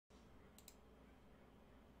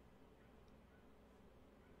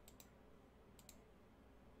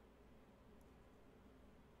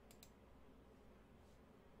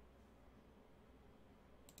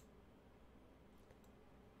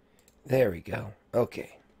There we go.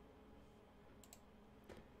 Okay.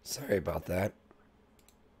 Sorry about that.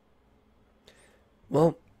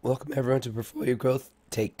 Well, welcome everyone to Portfolio Growth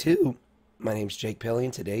Take 2. My name's Jake Pelly,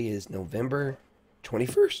 and today is November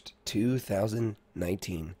 21st,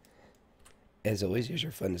 2019. As always, here's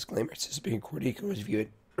your fun disclaimer. It's just being recorded. You can always view it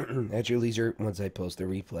at your leisure once I post the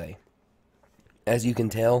replay. As you can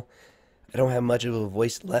tell, I don't have much of a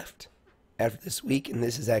voice left after this week, and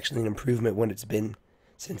this is actually an improvement when it's been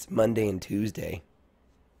since Monday and Tuesday.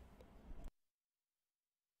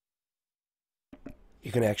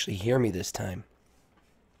 You can actually hear me this time.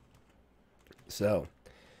 So,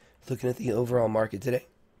 looking at the overall market today.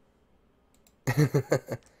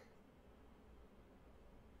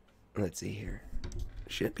 Let's see here.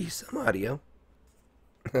 Should be some audio.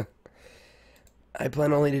 I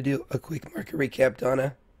plan only to do a quick market recap,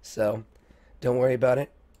 Donna, so don't worry about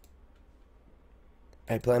it.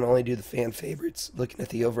 I plan only to do the fan favorites, looking at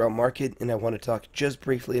the overall market, and I want to talk just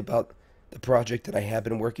briefly about the project that I have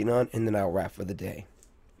been working on, and then I'll wrap for the day.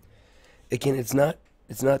 Again, it's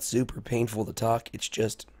not super painful to talk. It's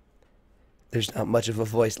just there's not much of a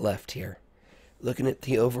voice left here. Looking at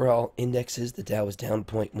the overall indexes, the Dow is down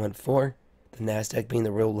 0.14, the Nasdaq being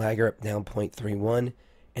the real lagger up down 0.31,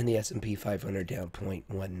 and the S&P 500 down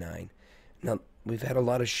 0.19. Now, we've had a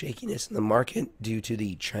lot of shakiness in the market due to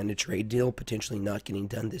the China trade deal potentially not getting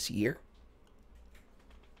done this year.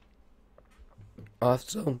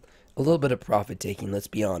 Also, a little bit of profit taking, let's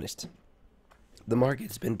be honest. The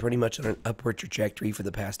market's been pretty much on an upward trajectory for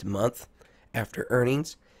the past month after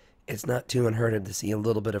earnings. It's not too unheard of to see a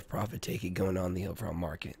little bit of profit taking going on in the overall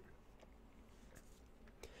market.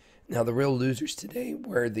 Now, the real losers today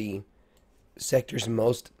were the sectors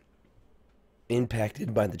most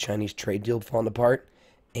impacted by the Chinese trade deal falling apart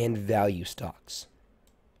and value stocks.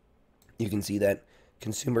 You can see that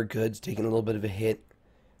consumer goods taking a little bit of a hit.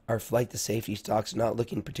 Our flight to safety stocks not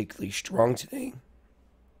looking particularly strong today.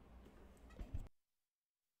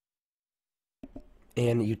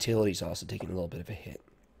 And utilities also taking a little bit of a hit.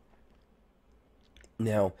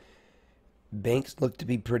 Now, banks look to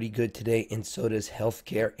be pretty good today, and so does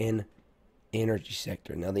healthcare and energy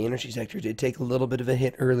sector. Now, the energy sector did take a little bit of a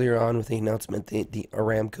hit earlier on with the announcement that the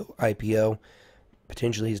Aramco IPO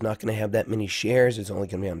potentially is not going to have that many shares. It's only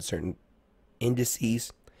going to be on certain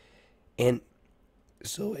indices. And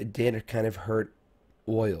so it did kind of hurt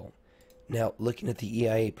oil. Now, looking at the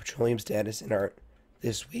EIA petroleum status in our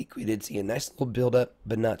this week, we did see a nice little buildup,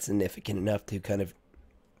 but not significant enough to kind of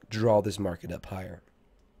draw this market up higher.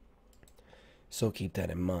 So keep that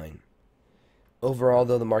in mind. Overall,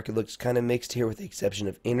 though, the market looks kind of mixed here with the exception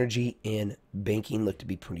of energy and banking look to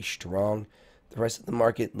be pretty strong. The rest of the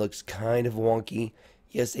market looks kind of wonky.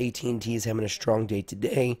 Yes, AT&T is having a strong day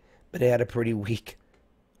today, but it had a pretty weak,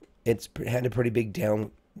 it's had a pretty big down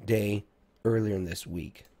day earlier in this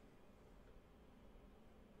week.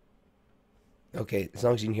 Okay, as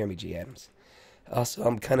long as you can hear me, G. Adams. Also,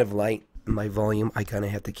 I'm kind of light in my volume. I kind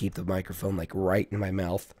of have to keep the microphone like right in my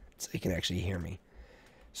mouth so you can actually hear me.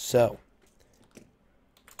 So,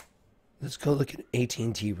 let's go look at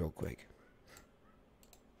AT&T real quick.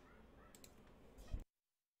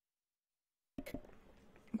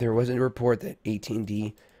 There was a report that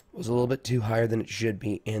AT&T was a little bit too higher than it should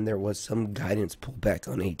be, and there was some guidance pullback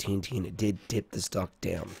on AT&T, and it did dip the stock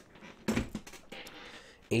down.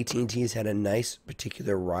 AT&T has had a nice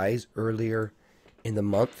particular rise earlier in the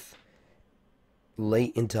month.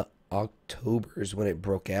 Late into October is when it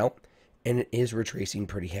broke out, and it is retracing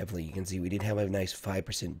pretty heavily. You can see we did have a nice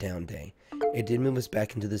 5% down day. It did move us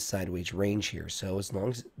back into this sideways range here. So as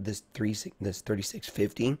long as this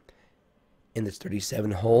 3650 and this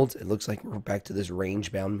 37 holds, it looks like we're back to this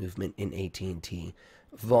range-bound movement in AT&T.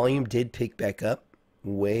 Volume did pick back up,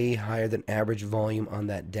 way higher than average volume on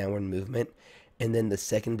that downward movement. And then the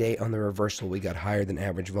second day on the reversal, we got higher than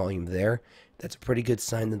average volume there. That's a pretty good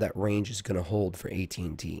sign that that range is going to hold for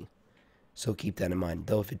AT&T. So keep that in mind.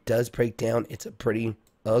 Though if it does break down, it's a pretty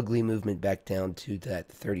ugly movement back down to that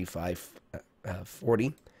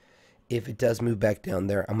 35.40. If it does move back down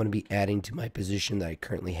there, I'm going to be adding to my position that I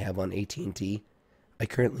currently have on AT&T. I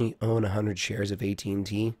currently own 100 shares of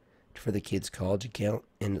AT&T for the kids' college account.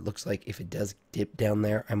 And it looks like if it does dip down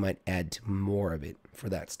there, I might add to more of it for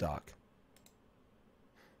that stock.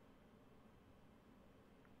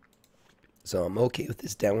 So I'm okay with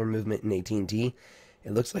this downward movement in AT&T.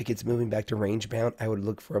 It looks like it's moving back to range bound. I would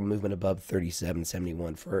look for a movement above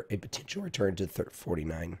 37.71 for a potential return to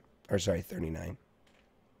 39.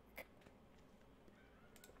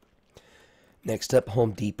 Next up,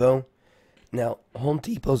 Home Depot. Now, Home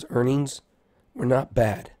Depot's earnings were not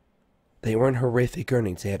bad. They weren't horrific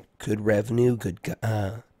earnings. They had good revenue,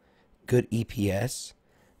 good EPS.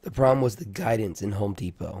 The problem was the guidance in Home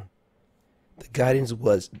Depot. The guidance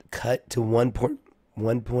was cut to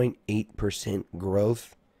 1.8%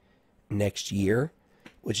 growth next year,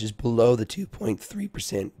 which is below the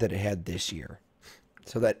 2.3% that it had this year.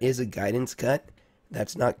 So that is a guidance cut.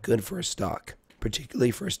 That's not good for a stock,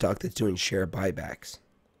 particularly for a stock that's doing share buybacks.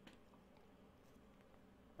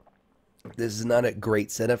 This is not a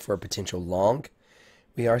great setup for a potential long.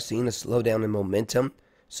 We are seeing a slowdown in momentum,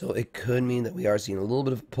 so it could mean that we are seeing a little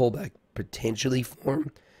bit of a pullback potentially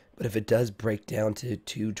form. But if it does break down to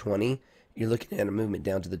 220, you're looking at a movement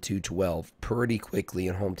down to the 212 pretty quickly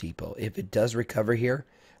in Home Depot. If it does recover here,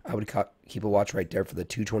 I would keep a watch right there for the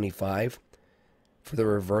 225 for the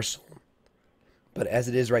reversal. But as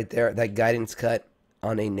it is right there, that guidance cut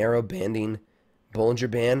on a narrow banding Bollinger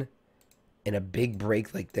Band and a big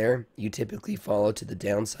break like there, you typically follow to the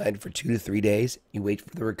downside for 2 to 3 days. You wait for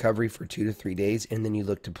the recovery for 2 to 3 days, and then you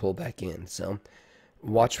look to pull back in. So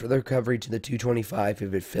watch for the recovery to the 225.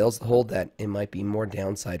 If it fails to hold that, it might be more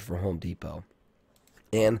downside for Home Depot.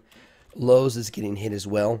 And Lowe's is getting hit as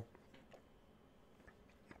well.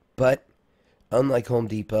 But unlike Home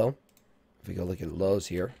Depot, if we go look at Lowe's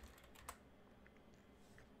here,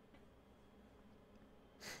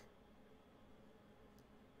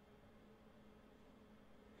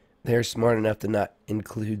 they're smart enough to not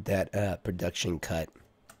include that production cut.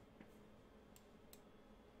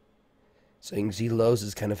 So you can see Lowe's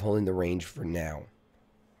is kind of holding the range for now.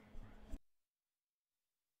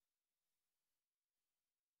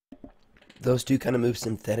 Those two kind of move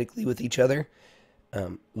synthetically with each other.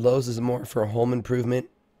 Lowe's is more for home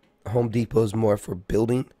improvement. Home Depot is more for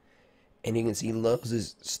building. And you can see Lowe's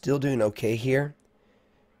is still doing okay here.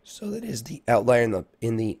 So that is the outlier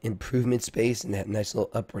in the improvement space and that nice little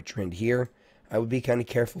upward trend here. I would be kind of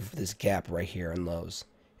careful for this gap right here on Lowe's.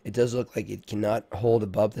 It does look like it cannot hold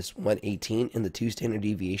above this 118, and the 2 standard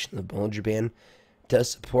deviation of the Bollinger Band does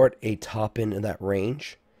support a top end of that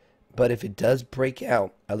range. But if it does break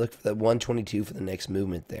out, I look for that 122 for the next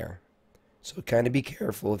movement there. So kind of be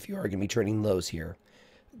careful if you are going to be trading Lowe's here.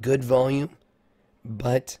 Good volume,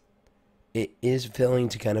 but it is failing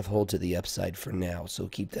to kind of hold to the upside for now. So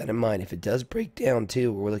keep that in mind. If it does break down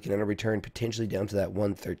too, we're looking at a return potentially down to that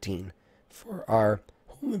 113 for our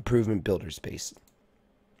home improvement builder space.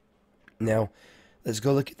 Now, let's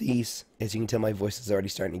go look at these. As you can tell, my voice is already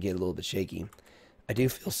starting to get a little bit shaky. I do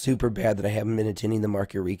feel super bad that I haven't been attending the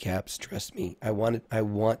market recaps. Trust me, I want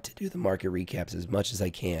to do the market recaps as much as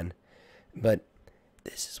I can. But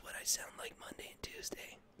this is what I sound like Monday and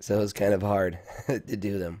Tuesday. So it's kind of hard to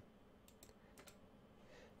do them.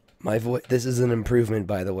 My voice, this is an improvement,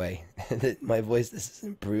 by the way. My voice, this is an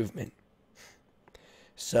improvement.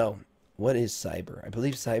 So, what is Cyber? I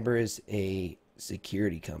believe Cyber is a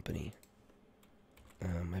security company.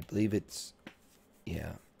 I believe it's,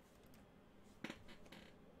 yeah.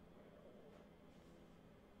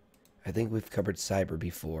 I think we've covered Cyber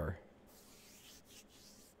before.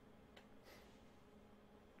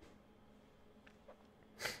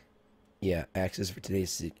 Yeah, access for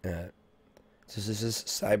today's, so this is a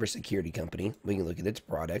cybersecurity company. We can look at its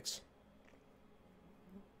products.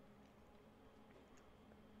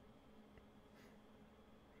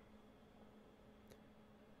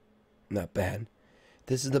 Not bad.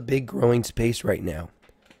 This is the big growing space right now.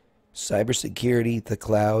 Cybersecurity, the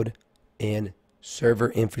cloud, and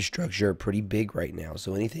server infrastructure are pretty big right now.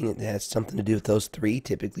 So anything that has something to do with those three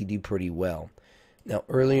typically do pretty well. Now,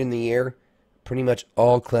 earlier in the year, pretty much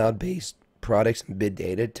all cloud-based products and bid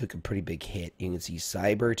data took a pretty big hit. You can see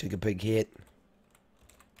Cyber took a big hit.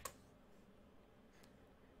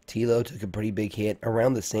 Tilo took a pretty big hit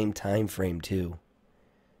around the same time frame too.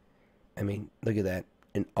 I mean, look at that.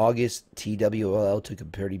 In August, TWLL took a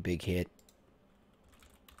pretty big hit.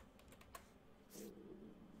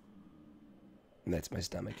 And that's my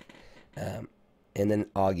stomach. And then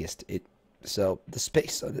August, so the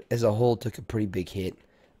space as a whole took a pretty big hit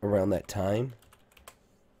around that time.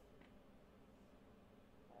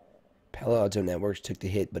 Palo Alto Networks took the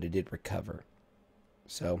hit, but it did recover.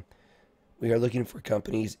 So we are looking for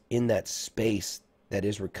companies in that space that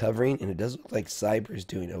is recovering, and it does look like Cyber is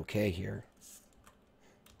doing okay here.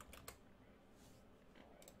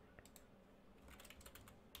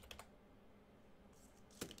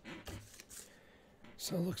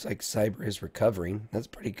 So it looks like Cyber is recovering. That's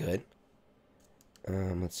pretty good.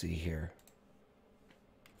 Let's see here.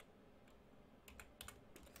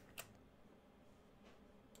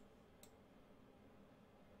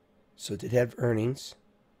 So it did have earnings.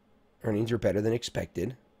 Earnings are better than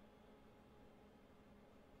expected.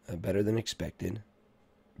 Better than expected.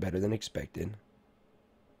 Better than expected.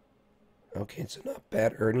 Okay, so not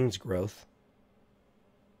bad earnings growth.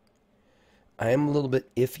 I am a little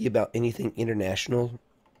bit iffy about anything international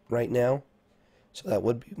right now. So that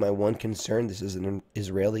would be my one concern. This is an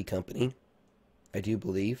Israeli company, I do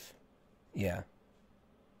believe. Yeah.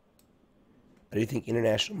 I do think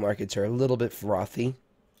international markets are a little bit frothy.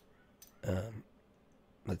 Um,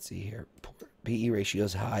 let's see here. PE ratio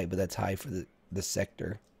is high, but that's high for the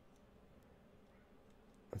sector.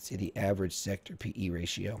 Let's see the average sector PE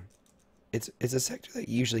ratio. It's a sector that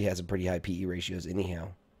usually has a pretty high PE ratios anyhow.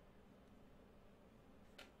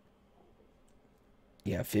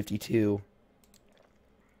 Yeah, 52.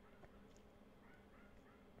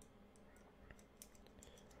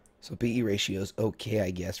 So PE ratio is okay,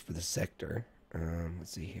 I guess, for the sector.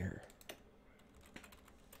 Let's see here.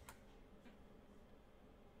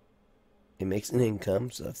 It makes an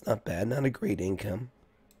income, so that's not bad. Not a great income.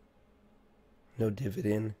 No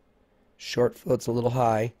dividend. Short float's a little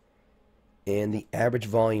high, and the average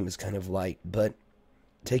volume is kind of light. But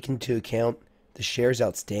take into account the shares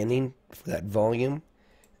outstanding for that volume,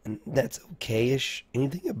 and that's okay-ish.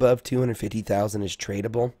 Anything above 250,000 is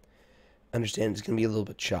tradable. Understand it's going to be a little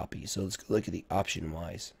bit choppy, so let's go look at the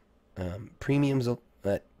option-wise. Premiums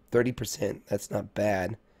at 30%, that's not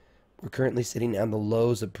bad. We're currently sitting on the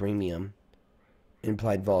lows of premium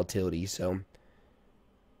implied volatility, so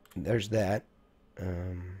there's that.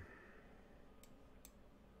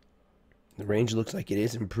 The range looks like it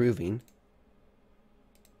is improving,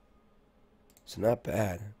 so not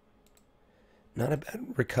bad. Not a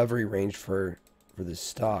bad recovery range for this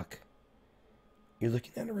stock. You're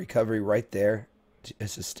looking at a recovery right there, a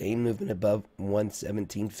sustained movement above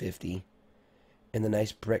 117.50, and the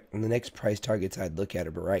next price targets I'd look at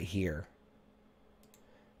are right here.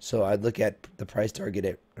 So I'd look at the price target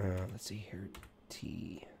at let's see here,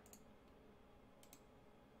 T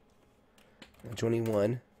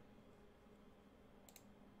 121.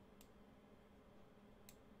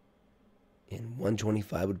 And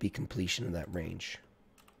 125 would be completion of that range.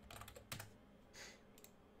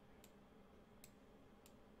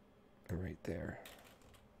 Right there.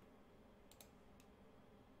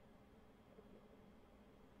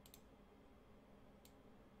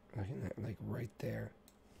 Looking at like right there.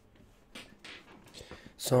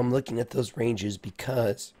 So I'm looking at those ranges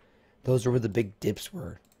because those are where the big dips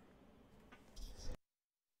were.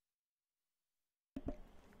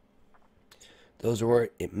 Those are where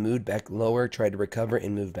it moved back lower, tried to recover,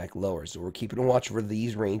 and moved back lower. So we're keeping a watch for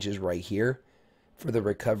these ranges right here for the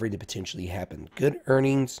recovery to potentially happen. Good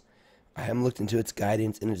earnings. I haven't looked into its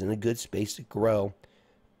guidance, and it's in a good space to grow.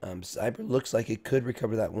 Cyber looks like it could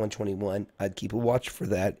recover that 121. I'd keep a watch for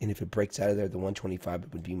that, and if it breaks out of there, the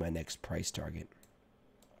 125 would be my next price target.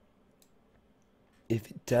 If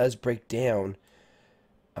it does break down,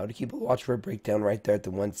 I would keep a watch for a breakdown right there at the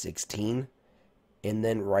 116. And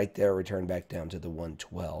then right there, return back down to the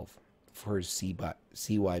 112 for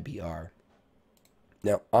CYBR.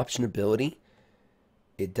 Now, optionability,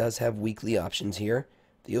 it does have weekly options here.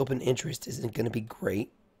 The open interest isn't going to be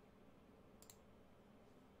great,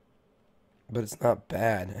 but it's not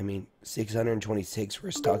bad. I mean, 626 for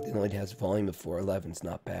a stock that only has volume of 411 is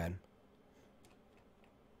not bad.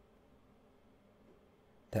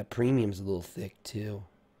 That premium's a little thick, too.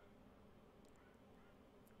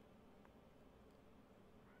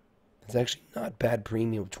 It's actually not bad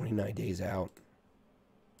premium of 29 days out.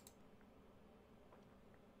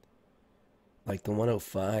 Like the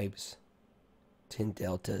 105s, 10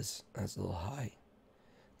 deltas, that's a little high.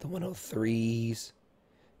 The 103s,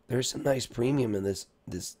 there's some nice premium in this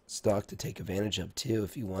stock to take advantage of too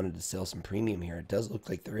if you wanted to sell some premium here. It does look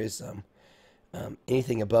like there is some.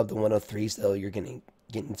 Anything above the 103s though, you're getting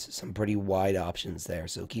some pretty wide options there,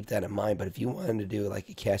 so keep that in mind. But if you wanted to do like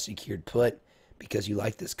a cash secured put because you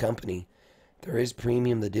like this company, there is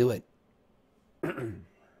premium to do it.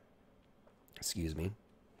 Excuse me.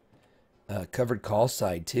 Covered call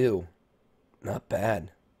side too, not bad.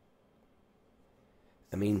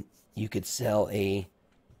 I mean, you could sell a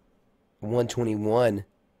 121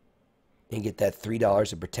 and get that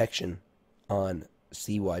 $3 of protection on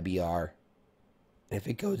CYBR. If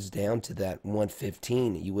it goes down to that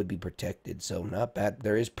 115, you would be protected. So not bad.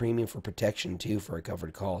 There is premium for protection too for a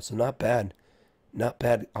covered call. So not bad. Not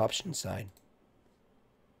bad option side.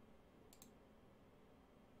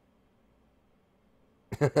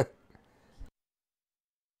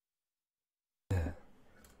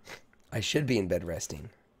 I should be in bed resting,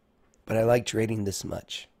 but I like trading this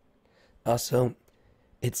much. Also,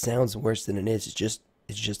 it sounds worse than it is.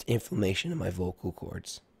 It's just inflammation in my vocal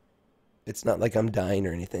cords. It's not like I'm dying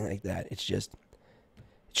or anything like that. It's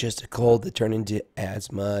just a cold that turned into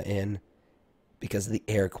asthma and because of the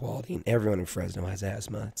air quality, and everyone in Fresno has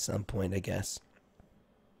asthma at some point, I guess,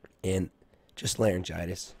 and just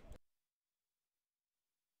laryngitis.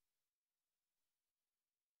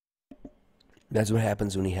 That's what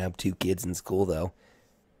happens when you have two kids in school, though.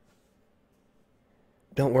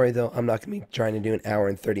 Don't worry, though. I'm not going to be trying to do an hour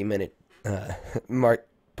and 30-minute mark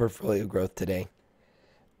portfolio growth today.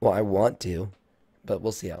 Well, I want to, but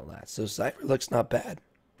we'll see how it lasts. So cyber looks not bad.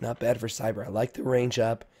 Not bad for cyber. I like the range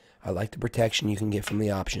up. I like the protection you can get from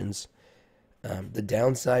the options. The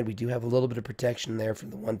downside, we do have a little bit of protection there for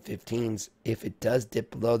the 115s. If it does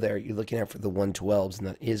dip below there, you're looking out for the 112s, and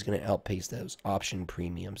that is going to outpace those option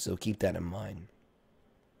premiums. So keep that in mind.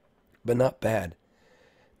 But not bad.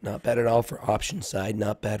 Not bad at all for option side.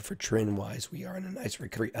 Not bad for trend wise. We are in a nice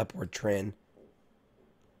recovery upward trend.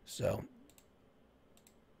 So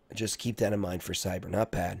just keep that in mind for cyber.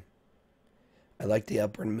 Not bad. I like the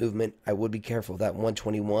upward movement. I would be careful of that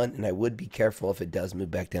 121, and I would be careful if it does move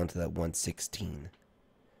back down to that 116.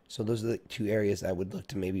 So those are the two areas I would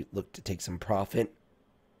maybe look to take some profit.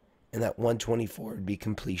 And that 124 would be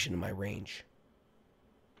completion of my range.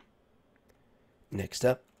 Next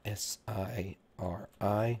up, SIRI.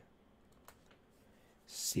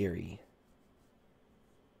 Siri.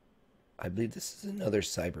 I believe this is another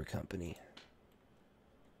cyber company.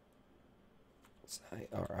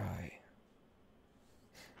 SIRI.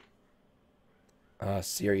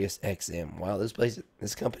 Sirius XM. Wow,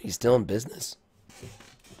 this company's still in business.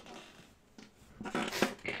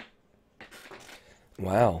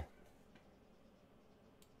 Wow.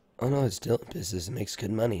 Oh no, it's still in business. It makes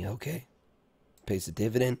good money. Okay. Pays a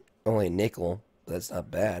dividend. Only a nickel. But that's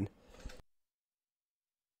not bad.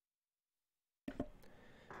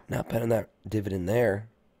 Not bad on that dividend there.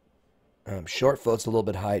 Short float's a little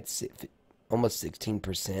bit high. It's almost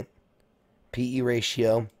 16%. PE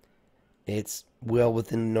ratio. It's well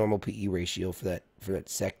within the normal PE ratio for that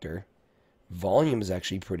sector. Volume is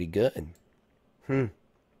actually pretty good.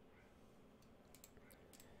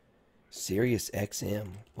 Sirius XM.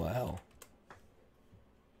 Wow.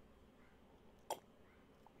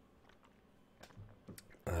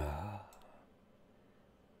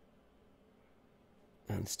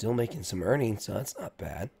 And still making some earnings, so that's not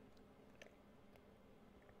bad.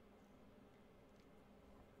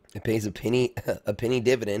 It pays a penny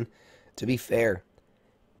dividend. To be fair,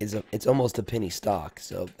 it's almost a penny stock,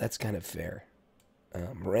 so that's kind of fair.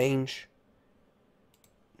 Range,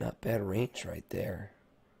 not bad range right there.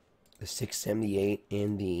 The 678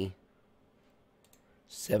 and the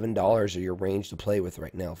 $7 are your range to play with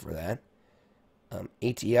right now for that.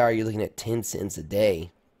 ATR, you're looking at 10 cents a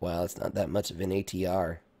day. Wow, it's not that much of an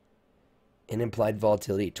ATR. And implied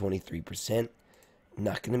volatility at 23%.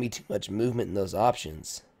 Not going to be too much movement in those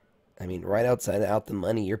options. I mean, right outside out the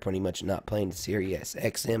money, you're pretty much not playing Sirius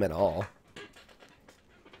XM at all.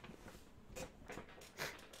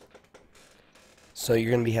 So you're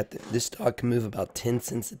going to be this stock can move about 10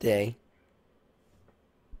 cents a day.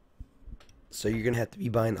 So you're going to have to be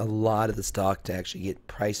buying a lot of the stock to actually get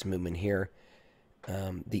price movement here.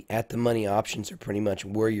 The at the money options are pretty much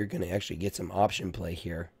where you're going to actually get some option play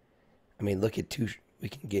here. I mean, look at we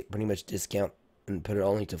can get pretty much discount and put it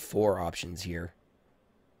only to 4 options here.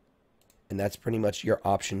 And that's pretty much your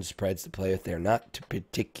option spreads to play with there. Not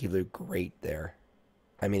particularly great there.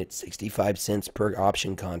 I mean, it's 65 cents per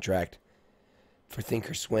option contract for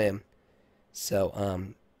Thinkorswim.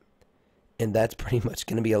 So, and that's pretty much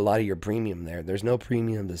going to be a lot of your premium there. There's no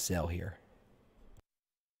premium to sell here.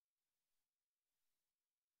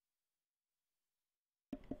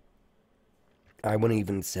 I wouldn't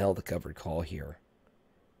even sell the covered call here.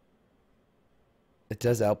 It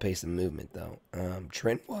does outpace the movement, though.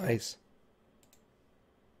 Trend-wise,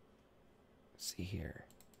 let's see here.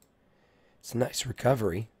 It's a nice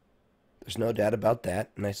recovery. There's no doubt about that.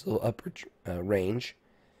 Nice little upward range.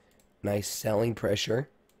 Nice selling pressure.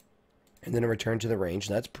 And then a return to the range.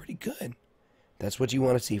 That's pretty good. That's what you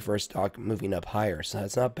want to see for a stock moving up higher. So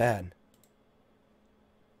that's not bad.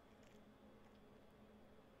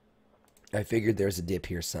 I figured there's a dip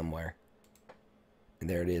here somewhere. And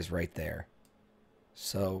there it is right there.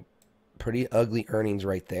 So, pretty ugly earnings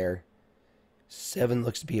right there. 7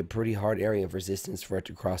 looks to be a pretty hard area of resistance for it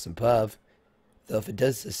to cross above. Though if it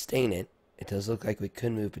does sustain it, it does look like we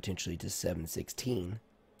could move potentially to 716.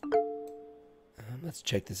 Let's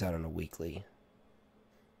check this out on a weekly.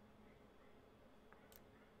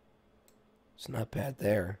 It's not bad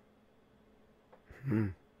there.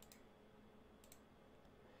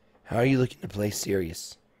 How are you looking to play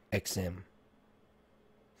Sirius XM?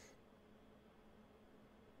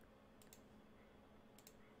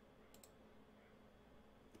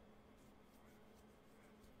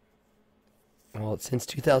 Well, since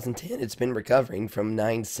 2010, it's been recovering from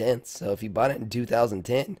 9 cents. So if you bought it in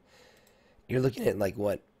 2010, you're looking at like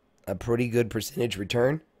what? A pretty good percentage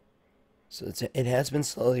return. So it has been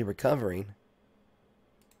slowly recovering.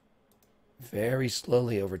 Very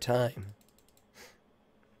slowly over time.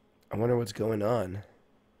 I wonder what's going on.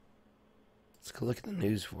 Let's go look at the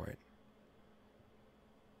news for it.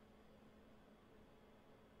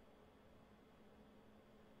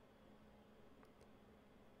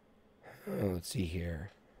 Oh, let's see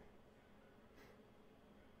here.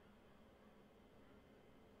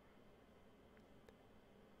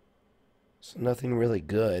 So nothing really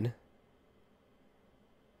good.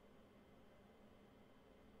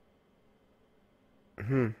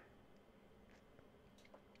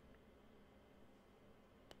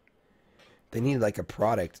 They need like a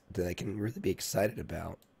product that they can really be excited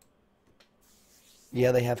about.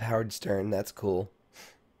 Yeah, they have Howard Stern. That's cool.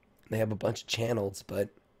 They have a bunch of channels, but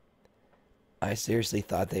I seriously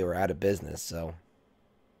thought they were out of business, so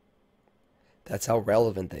that's how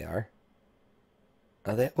relevant they are.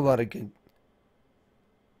 They have a lot of good,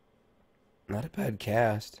 not a bad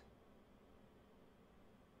cast.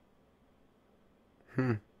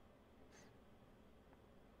 Hmm,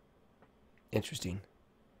 interesting.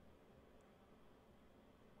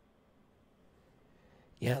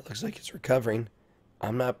 Yeah, it looks like it's recovering.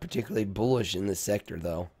 I'm not particularly bullish in this sector,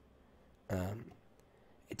 though. Um,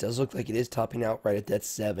 it does look like it is topping out right at that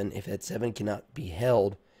 7. If that 7 cannot be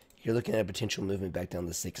held, you're looking at a potential movement back down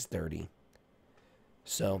to 630.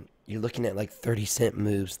 So you're looking at like 30-cent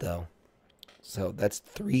moves, though. So that's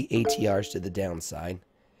 3 ATRs to the downside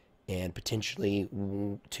and potentially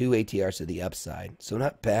 2 ATRs to the upside. So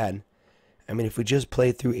not bad. I mean, if we just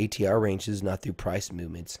play through ATR ranges, not through price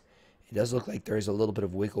movements, it does look like there is a little bit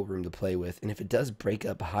of wiggle room to play with. And if it does break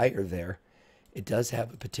up higher there, it does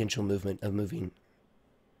have a potential movement of moving.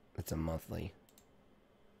 That's a monthly.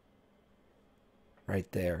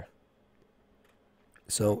 Right there.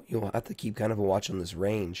 So you'll have to keep kind of a watch on this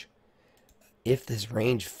range. If this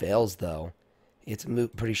range fails, though, it's a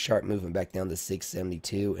pretty sharp movement back down to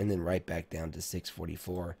 672 and then right back down to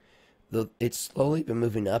 644. Though it's slowly been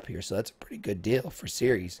moving up here, so that's a pretty good deal for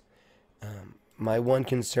series. My one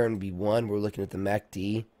concern would be one, we're looking at the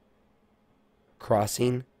MACD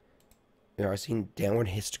crossing. We are seeing downward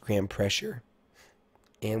histogram pressure,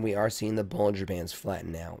 and we are seeing the Bollinger Bands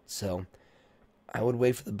flatten out. So I would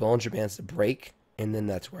wait for the Bollinger Bands to break, and then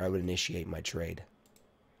that's where I would initiate my trade.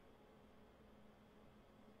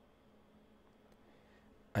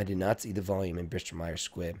 I did not see the volume in Bristol-Myers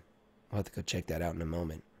Squibb. I'll have to go check that out in a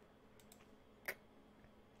moment.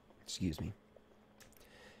 Excuse me.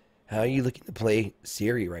 How are you looking to play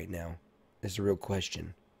Siri right now? Is a real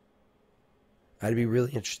question. I'd be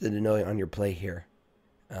really interested to know on your play here.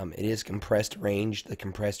 It is compressed range. The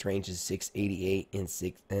compressed range is 688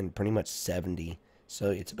 and pretty much 70.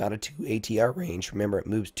 So it's about a 2 ATR range. Remember, it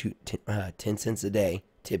moves 10 cents a day,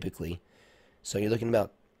 typically. So you're looking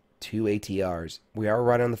about 2 ATRs. We are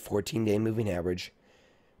right on the 14-day moving average.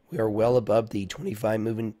 We are well above the 25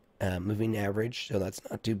 moving average, so that's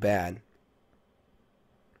not too bad.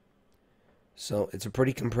 So it's a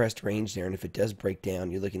pretty compressed range there, and if it does break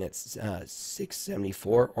down, you're looking at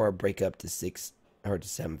 674 or a break up to 6 or to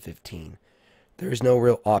 715. There is no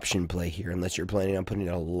real option play here unless you're planning on putting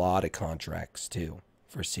in a lot of contracts too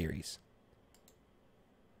for series.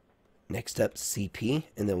 Next up, CP,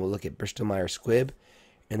 and then we'll look at Bristol-Myers Squibb,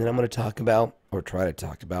 and then I'm going to talk about, or try to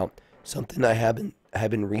talk about, something I have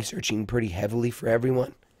been researching pretty heavily for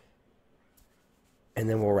everyone, and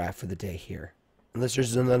then we'll wrap for the day here. Unless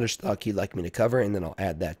there's another stock you'd like me to cover, and then I'll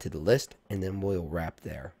add that to the list, and then we'll wrap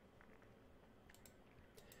there.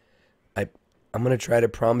 I'm going to try to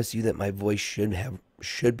promise you that my voice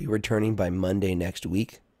should be returning by Monday next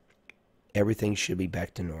week. Everything should be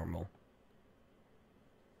back to normal.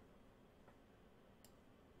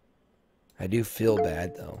 I do feel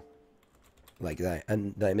bad, though. Like that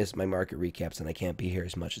I miss my market recaps and I can't be here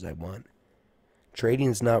as much as I want. Trading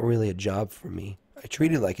is not really a job for me. I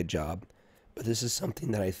treat it like a job, but this is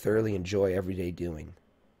something that I thoroughly enjoy every day doing.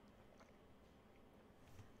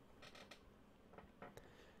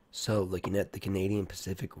 So, looking at the Canadian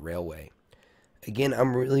Pacific Railway. Again,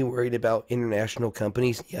 I'm really worried about international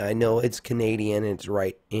companies. Yeah, I know it's Canadian and it's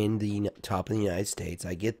right in the top of the United States.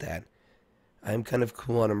 I get that. I'm kind of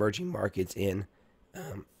cool on emerging markets in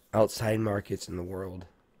outside markets in the world.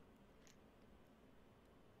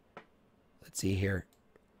 Let's see here.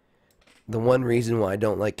 The one reason why I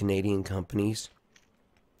don't like Canadian companies,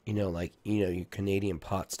 your Canadian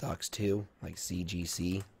pot stocks too, like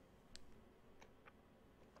CGC.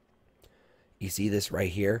 You see this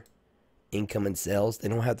right here? income and sales, they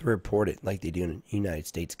don't have to report it like they do in a United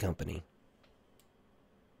States company.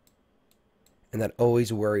 And that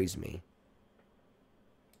always worries me.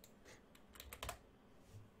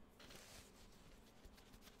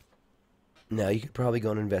 Now, you could probably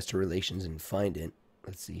go on investor relations and find it.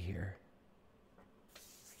 Let's see here.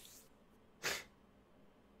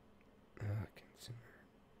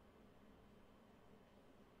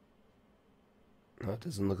 Oh, it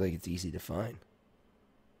doesn't look like it's easy to find.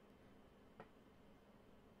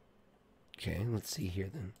 Okay, let's see here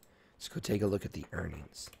then. Let's go take a look at the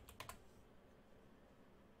earnings.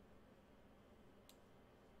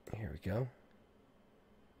 Here we go.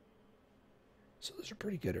 So those are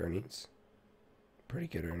pretty good earnings. Pretty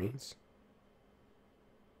good earnings.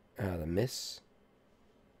 The miss.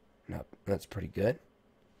 No, that's pretty good.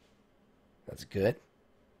 That's good.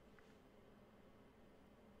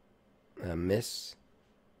 Miss.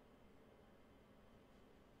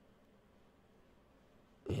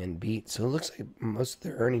 And beat. So it looks like most of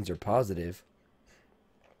their earnings are positive.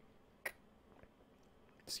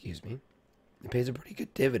 Excuse me. It pays a pretty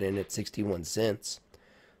good dividend at 61 cents.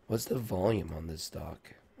 What's the volume on this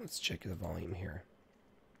stock? Let's check the volume here.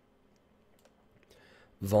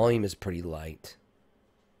 Volume is pretty light.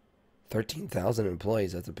 13,000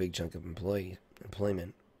 employees. That's a big chunk of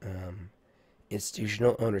employment.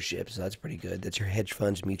 Institutional ownership, so that's pretty good. That's your hedge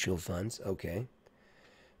funds, mutual funds. Okay.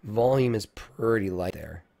 Volume is pretty light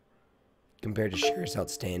there. Compared to shares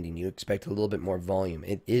outstanding, you expect a little bit more volume.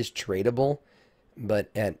 It is tradable, but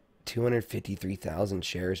at 253,000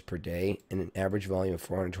 shares per day and an average volume of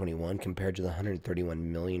 421 compared to the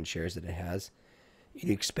 131 million shares that it has, you'd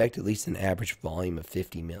expect at least an average volume of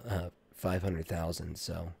 500,000.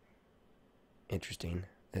 So, interesting.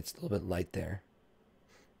 It's a little bit light there.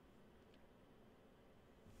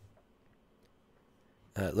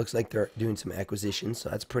 It looks like they're doing some acquisitions, so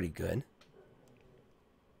that's pretty good.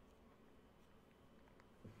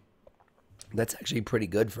 That's actually pretty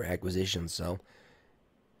good for acquisitions, so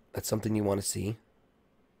that's something you want to see.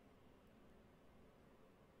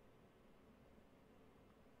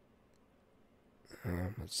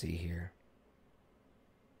 Let's see here.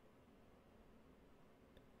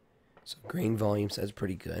 So grain volume says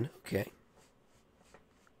pretty good. Okay.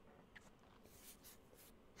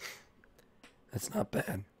 That's not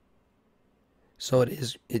bad. So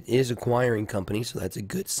it is acquiring companies, so that's a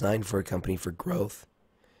good sign for a company for growth.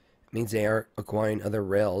 It means they are acquiring other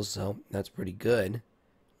rails, so that's pretty good.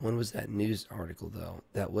 When was that news article, though?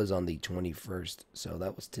 That was on the 21st, so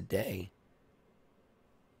that was today.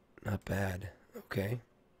 Not bad. Okay.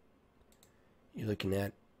 You're looking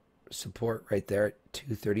at support right there at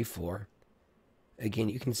 234. Again,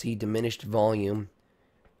 you can see diminished volume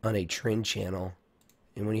on a trend channel.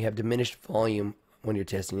 And when you have diminished volume when you're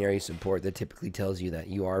testing area support, that typically tells you that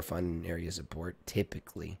you are finding area support,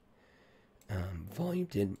 typically. Volume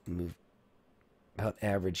did move about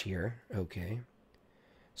average here. Okay.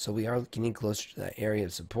 So we are getting closer to that area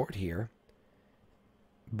of support here.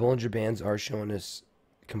 Bollinger Bands are showing us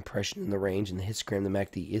compression in the range, and the histogram, the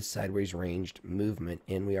MACD, is sideways ranged movement,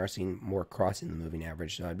 and we are seeing more crossing the moving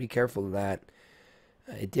average. So I'd be careful of that.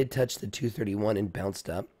 It did touch the 231 and bounced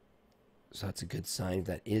up. So that's a good sign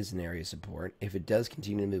that is an area of support. If it does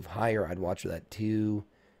continue to move higher, I'd watch for that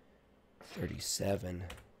 237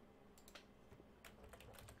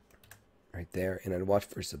 right there. And I'd watch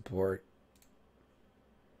for support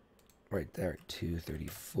right there at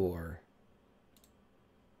 234.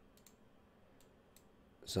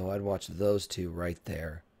 So I'd watch those two right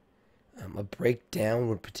there. A breakdown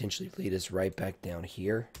would potentially lead us right back down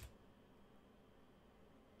here.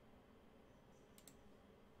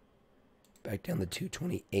 Back down to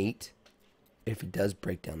 228 if it does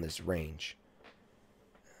break down this range.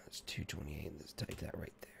 It's 228. Let's type that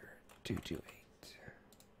right there. 228.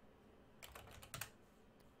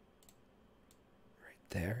 Right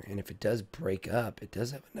there. And if it does break up, it does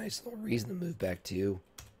have a nice little reason to move back to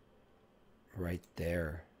right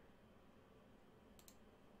there.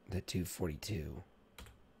 The 242.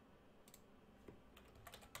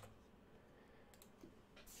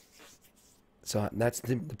 So that's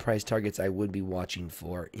the price targets I would be watching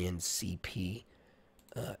for in CP.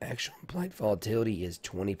 Actual implied volatility is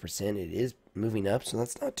 20%. It is moving up, so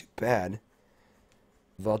that's not too bad.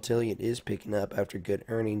 Volatility, it is picking up after good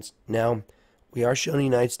earnings. Now, we are showing the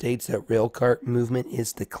United States that rail cart movement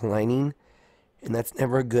is declining, and that's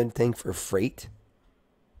never a good thing for freight.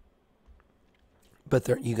 But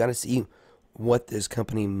you got to see what this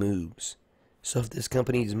company moves. So if this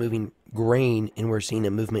company is moving grain, and we're seeing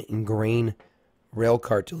a movement in grain rail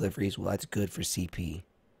cart deliveries, well, that's good for CP.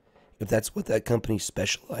 If that's what that company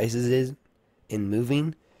specializes in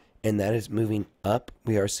moving, and that is moving up.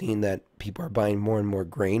 We are seeing that people are buying more and more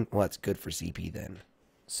grain. Well, that's good for CP then.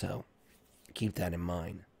 So keep that in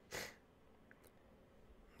mind.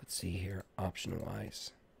 Let's see here,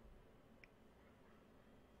 option-wise.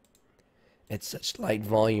 At such light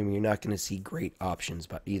volume, you're not going to see great options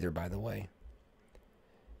either, by the way.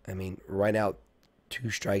 I mean, right out, 2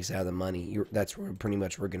 strikes out of the money. That's where pretty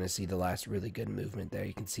much we're going to see the last really good movement there.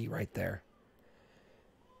 You can see right there.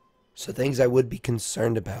 So things I would be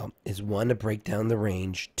concerned about is 1, to break down the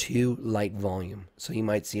range, 2, light volume. So you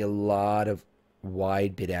might see a lot of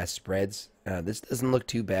wide bid-ask spreads. This doesn't look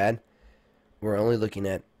too bad. We're only looking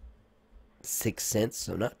at 6 cents,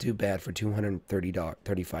 so not too bad for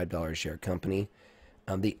 $235 a share company.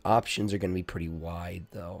 The options are going to be pretty wide,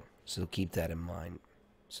 though, so keep that in mind.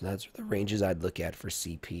 So that's the ranges I'd look at for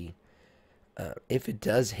CP. If it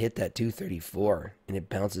does hit that 234 and it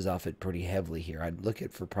bounces off it pretty heavily here, I'd look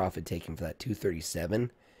at for profit taking for that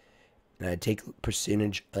 237, and I'd take a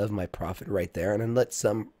percentage of my profit right there, and then let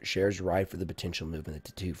some shares ride for the potential movement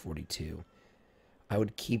to 242. I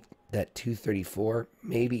would keep that 234,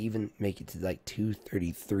 maybe even make it to like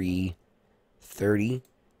 233.30.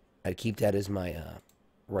 I'd keep that as my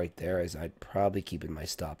right there, as I'd probably keep in my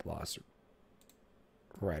stop loss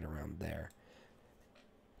right around there.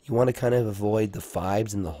 You want to kind of avoid the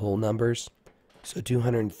 5s and the whole numbers. So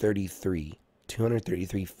 233,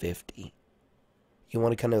 233.50. You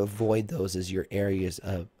want to kind of avoid those as your areas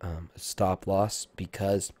of stop loss,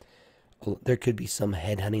 because there could be some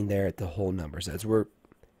headhunting there at the whole numbers. That's where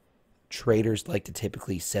traders like to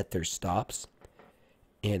typically set their stops.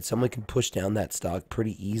 And someone can push down that stock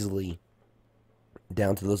pretty easily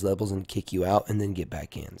down to those levels and kick you out and then get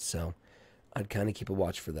back in. So I'd kind of keep a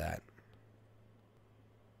watch for that.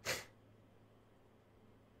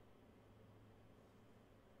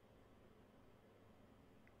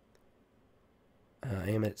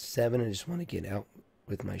 I am at 7. I just want to get out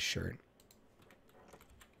with my shirt.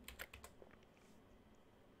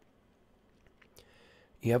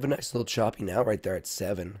 You have a nice little chopping out right there at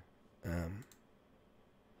 7.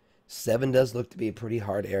 7 does look to be a pretty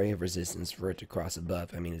hard area of resistance for it to cross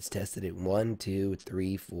above. I mean, it's tested it 1, 2,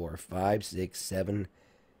 3, 4, 5, 6, 7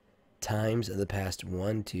 times of the past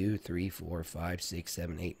 1, 2, 3, 4, 5, 6,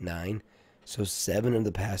 7, 8, 9. So 7 of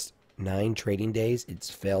the past 9 trading days,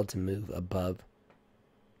 it's failed to move above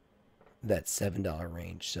that $7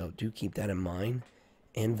 range. So do keep that in mind.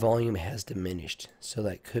 And volume has diminished, so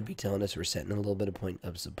that could be telling us we're setting a little bit of point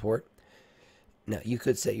of support. Now you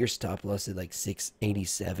could set your stop loss at like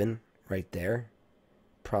 687 right there,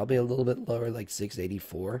 probably a little bit lower, like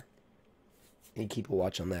 684, and keep a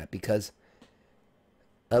watch on that, because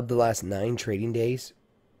of the last 9 trading days,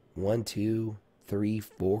 1, 2, 3,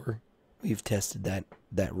 4, we've tested that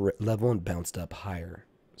level and bounced up higher.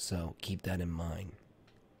 So keep that in mind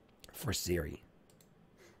for Siri.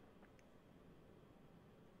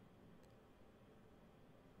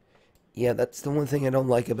 Yeah, that's the one thing I don't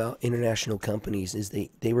like about international companies, is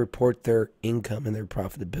they report their income and their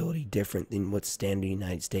profitability different than what's standard in the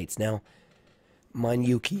United States. Now, mind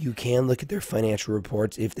you, you can look at their financial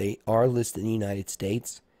reports if they are listed in the United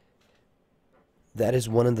States. That is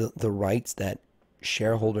one of the rights that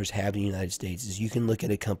shareholders have in the United States, is you can look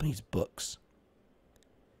at a company's books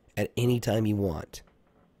at any time you want.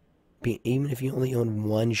 Even if you only own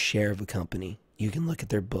 1 share of a company, you can look at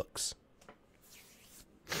their books.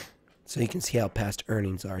 So you can see how past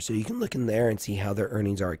earnings are. So you can look in there and see how their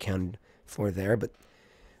earnings are accounted for there. But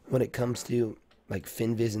when it comes to like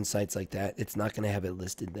FinViz and sites like that, it's not going to have it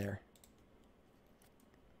listed there.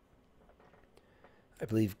 I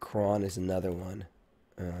believe Cron is another one.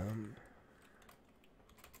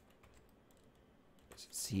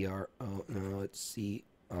 CRO, no, it's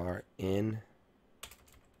CRN.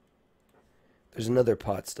 There's another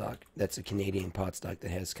pot stock that's a Canadian pot stock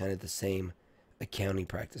that has kind of the same accounting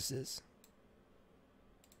practices.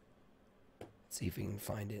 Let's see if we can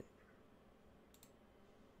find it.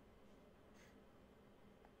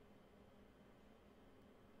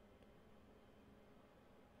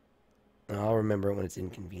 I'll remember when it's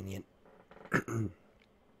inconvenient.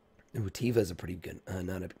 Tiva is a pretty good,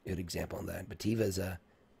 not a good example on that, but Tiva is a.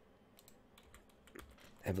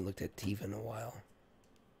 I haven't looked at Tiva in a while.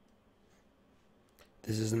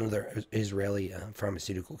 This is another Israeli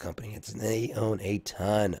pharmaceutical company. They own a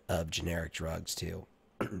ton of generic drugs too.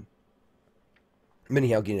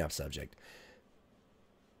 Anyhow, getting off subject.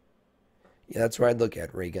 Yeah, that's where I'd look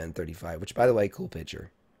at Ray Gun 35, which, by the way, cool picture.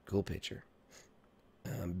 Cool picture.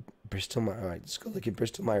 Bristol Myers. All right, let's go look at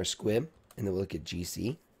Bristol Myers Squibb, and then we'll look at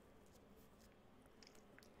GC.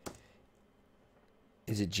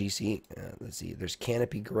 Is it GC? Let's see. There's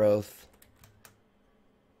Canopy Growth.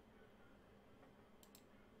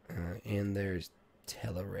 And there's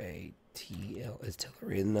Teleray. Is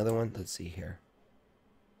Teleray another one? Let's see here.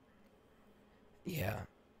 Yeah.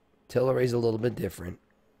 Teleray's a little bit different.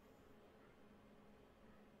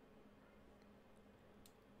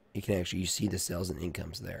 You can actually see the sales and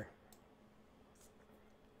incomes there.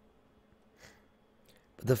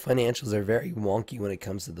 But the financials are very wonky when it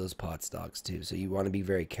comes to those pot stocks too, so you want to be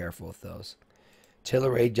very careful with those.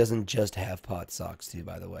 Teleray doesn't just have pot stocks too,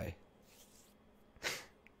 by the way.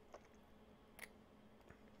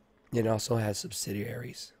 It also has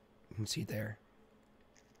subsidiaries. You can see there.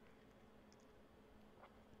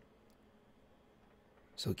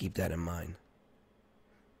 So keep that in mind.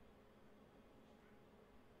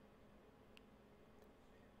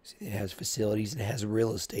 See, it has facilities, it has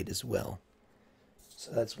real estate as well.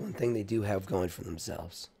 So that's one thing they do have going for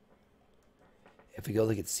themselves. If we go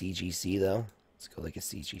look at CGC though, let's go look at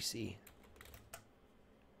CGC.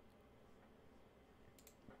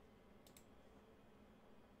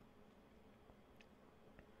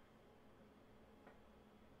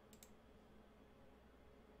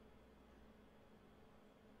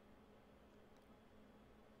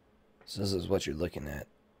 So this is what you're looking at.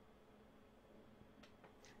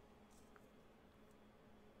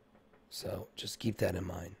 So just keep that in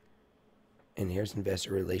mind. And here's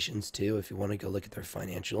investor relations too. If you want to go look at their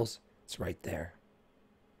financials, it's right there.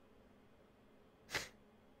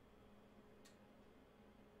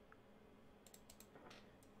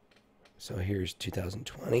 So here's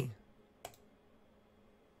 2020.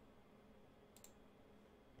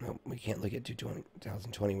 No, we can't look at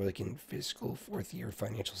 2020. We're looking at fiscal fourth year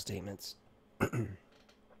financial statements.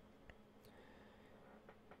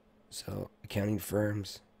 So accounting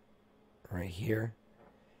firms right here.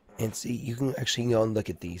 And see, you can actually go and look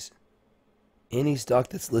at these. Any stock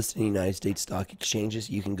that's listed in the United States stock exchanges,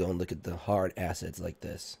 you can go and look at the hard assets like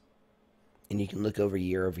this. And you can look over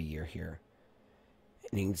year here.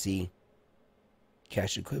 And you can see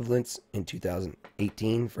cash equivalents in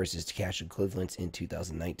 2018 versus cash equivalents in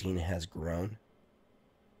 2019 has grown.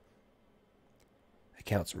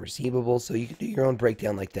 Accounts receivable, so you can do your own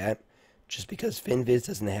breakdown like that. Just because FinViz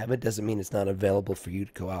doesn't have it doesn't mean it's not available for you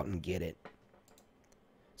to go out and get it.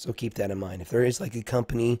 So keep that in mind. If there is like a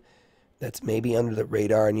company that's maybe under the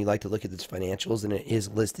radar and you like to look at its financials and it is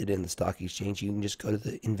listed in the stock exchange, you can just go to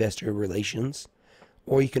the investor relations,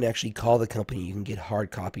 or you can actually call the company. You can get hard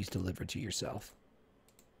copies delivered to yourself.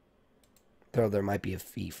 Though there might be a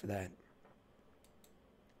fee for that.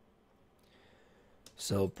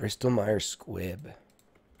 So Bristol Myers Squibb.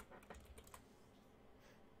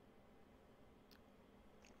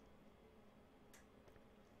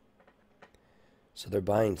 So they're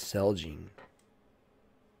buying Celgene.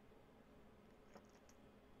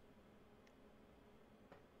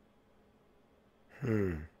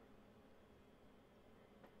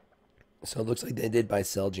 So it looks like they did buy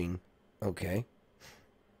Celgene. Okay.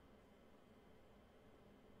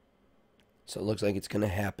 So it looks like it's going to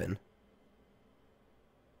happen.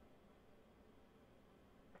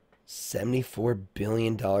 $74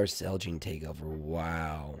 billion Celgene takeover.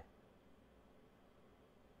 Wow.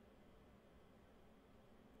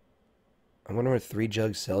 I wonder what 3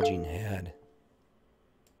 jugs Celgene had.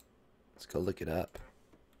 Let's go look it up.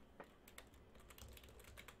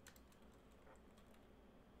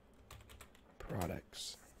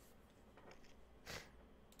 Products.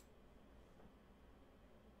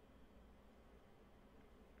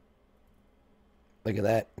 Look at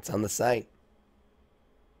that. It's on the site.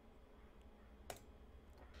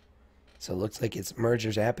 So it looks like its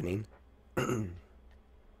merger's happening.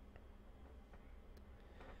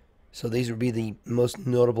 So these would be the most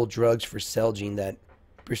notable drugs for Celgene that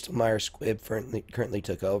Bristol Myers Squibb currently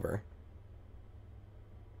took over.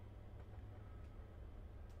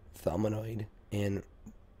 Thominoid and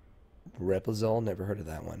Replazole. Never heard of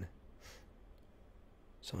that one.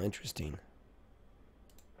 So interesting.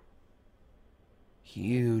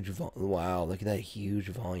 Huge wow, look at that huge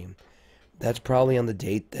volume. That's probably on the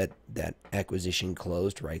date that that acquisition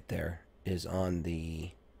closed. Right there is on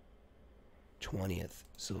the 20th.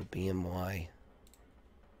 So BMY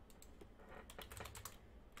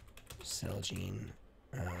Celgene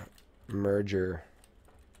merger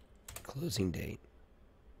closing date.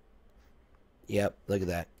 Yep, look at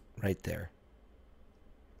that right there.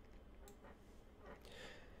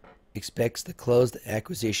 Expects to close the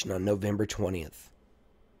acquisition on November 20th.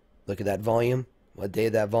 Look at that volume. What day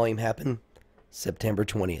did that volume happen? September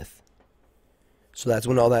 20th. So that's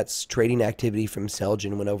when all that trading activity from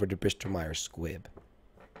Celgene went over to Bristol Myers Squibb.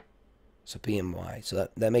 So BMY. So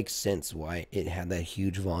that makes sense why it had that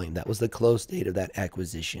huge volume. That was the close date of that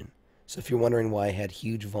acquisition. So if you're wondering why it had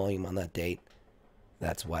huge volume on that date,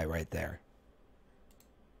 That's why right there.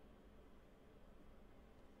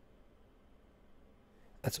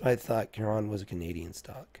 That's why I thought Caron was a Canadian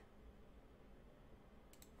stock.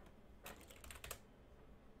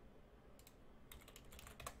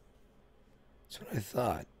 That's what I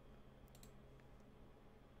thought.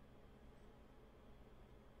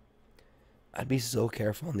 I'd be so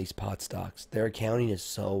careful on these pot stocks. Their accounting is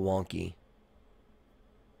so wonky.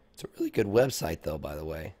 It's a really good website, though, by the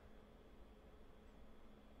way.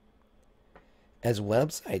 As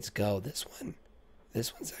websites go, this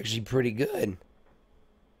one's actually pretty good.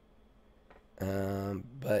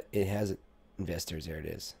 But it has investors. There it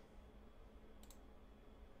is.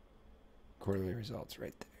 Quarterly results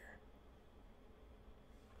right there.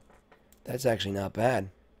 That's actually not bad.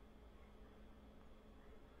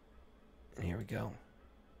 And here we go.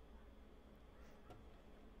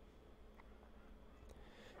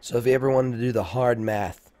 So if you ever wanted to do the hard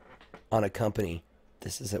math on a company,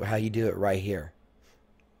 this is how you do it right here.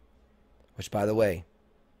 Which, by the way,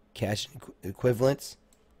 cash equivalents,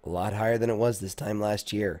 a lot higher than it was this time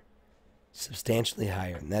last year. Substantially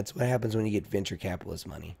higher. And that's what happens when you get venture capitalist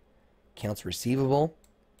money. Accounts receivable,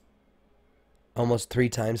 almost 3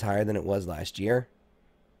 times higher than it was last year.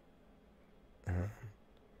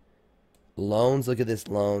 Loans, look at this,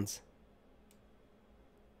 loans.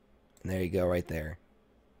 And there you go, right there.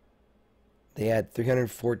 They had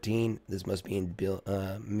 314. This must be in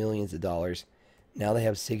millions of dollars. Now they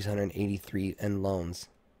have 683 in loans.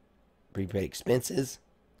 Prepaid expenses.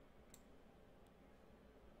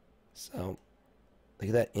 So, look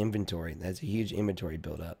at that inventory. That's a huge inventory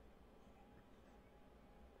buildup.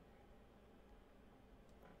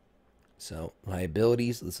 So,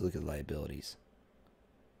 liabilities. Let's look at liabilities.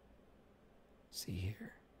 See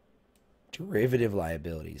here. Derivative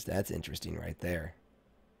liabilities. That's interesting right there.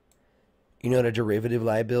 You know what a derivative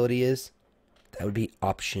liability is? That would be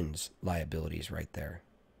options liabilities right there.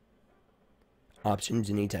 Options,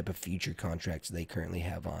 any type of future contracts they currently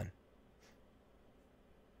have on.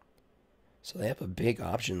 So they have a big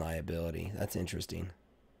option liability. That's interesting.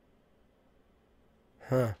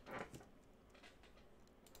 Huh.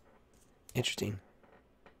 Interesting.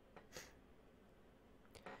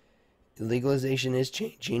 Legalization is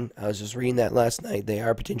changing. I was just reading that last night. They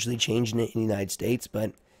are potentially changing it in the United States,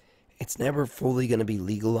 but it's never fully going to be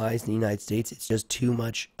legalized in the United States. It's just too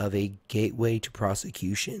much of a gateway to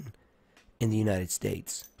prosecution in the United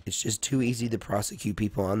States. It's just too easy to prosecute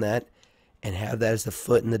people on that and have that as the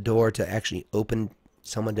foot in the door to actually open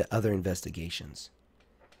someone to other investigations.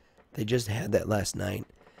 They just had that last night.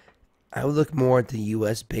 I would look more at the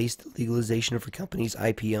U.S.-based legalization for companies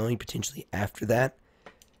IPOing potentially after that.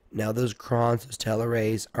 Now those Crons, those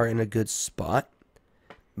Telerays are in a good spot,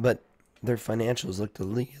 but their financials looked a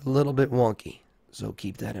little bit wonky, so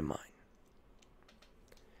keep that in mind.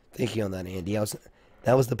 Thank you on that, Andy.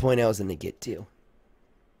 That was the point I was going to get to.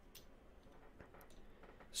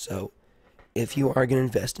 So, if you are going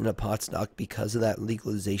to invest in a pot stock because of that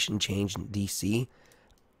legalization change in D.C.,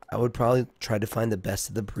 I would probably try to find the best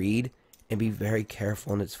of the breed and be very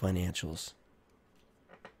careful in its financials.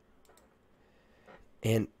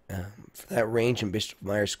 And for that range in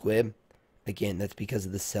Bristol-Myers Squibb, again, that's because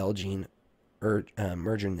of the Celgene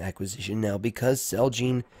merger and acquisition. Now, because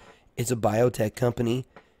Celgene is a biotech company,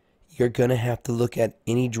 you're going to have to look at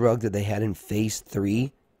any drug that they had in phase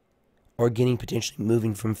 3 or getting potentially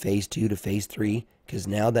moving from phase 2 to phase 3, because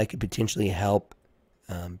now that could potentially help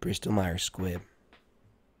Bristol-Myers Squibb.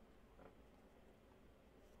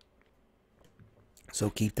 So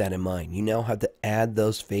keep that in mind. You now have to add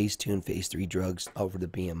those phase 2 and phase 3 drugs over to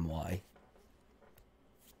BMY.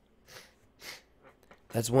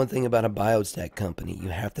 That's one thing about a biotech company. You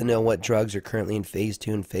have to know what drugs are currently in phase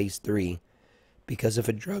 2 and phase 3. Because if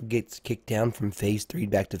a drug gets kicked down from phase 3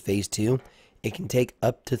 back to phase 2, it can take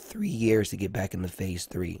up to 3 years to get back into phase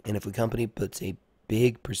 3. And if a company puts a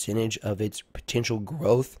big percentage of its potential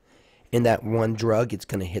growth in that one drug, it's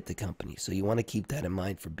going to hit the company. So you want to keep that in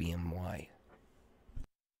mind for BMY.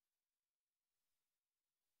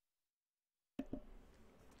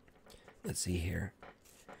 Let's see here.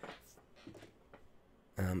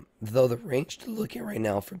 Though the range to look at right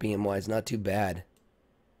now for BMY is not too bad.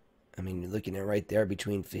 I mean, you're looking at right there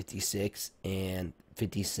between 56 and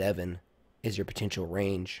 57 is your potential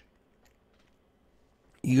range.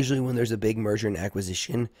 Usually when there's a big merger and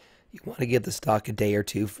acquisition, you want to give the stock a day or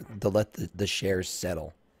two to let the shares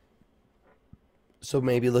settle. So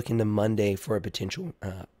maybe look into Monday for a potential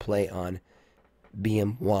play on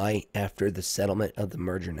BMY after the settlement of the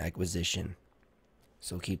merger and acquisition.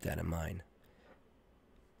 So keep that in mind.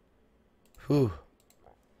 Whew.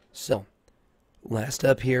 So, last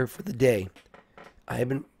up here for the day. I've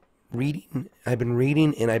been reading,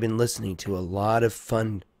 and I've been listening to a lot of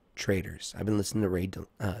fund traders. I've been listening to Ray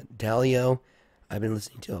Dalio. I've been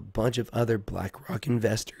listening to a bunch of other BlackRock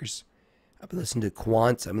investors. I've been listening to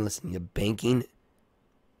quants. I've been listening to banking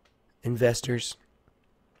investors.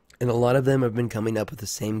 And a lot of them have been coming up with the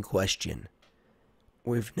same question.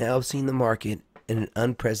 We've now seen the market in an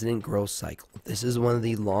unprecedented growth cycle. This is one of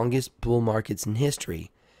the longest bull markets in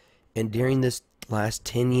history. And during this last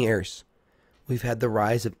 10 years, we've had the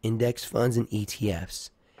rise of index funds and ETFs.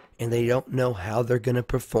 And they don't know how they're going to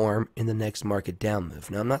perform in the next market down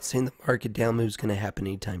move. Now, I'm not saying the market down move is going to happen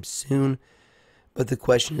anytime soon, but the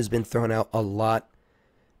question has been thrown out a lot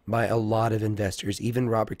by a lot of investors, even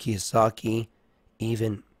Robert Kiyosaki,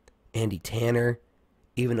 even Andy Tanner,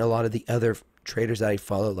 even a lot of the other traders that I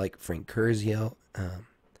follow, like Frank Kurzweil,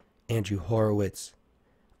 Andrew Horowitz.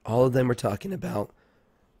 All of them are talking about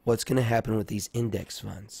what's going to happen with these index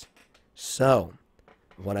funds. So,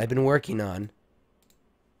 what I've been working on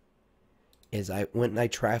is I went and I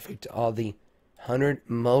trafficked all the 100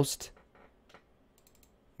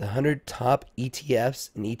 top ETFs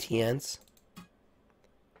and ETNs.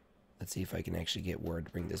 Let's see if I can actually get Word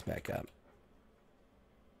to bring this back up.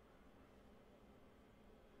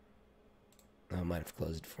 Oh, I might have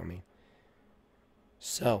closed it for me.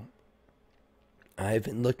 So, I've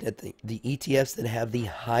been looking at the ETFs that have the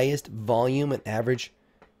highest volume and average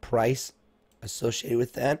price associated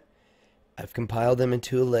with that. I've compiled them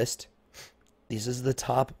into a list. This is the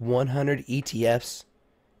top 100 ETFs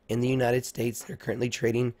in the United States. They're currently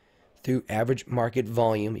trading through average market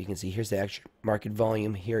volume. You can see here's the actual market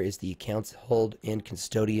volume. Here is the accounts held in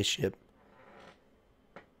custodianship.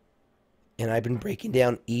 And I've been breaking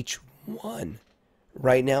down each one.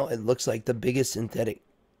 Right now, it looks like the biggest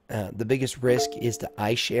risk is to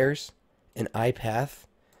iShares and iPath.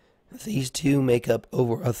 These two make up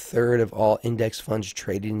over a third of all index funds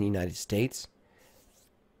traded in the United States.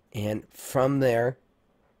 And from there,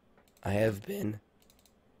 I have been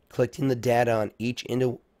collecting the data on each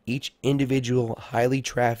individual highly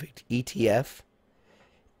trafficked ETF.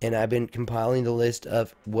 And I've been compiling the list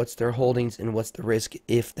of what's their holdings and what's the risk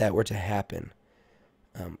if that were to happen.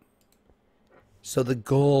 So the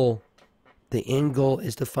end goal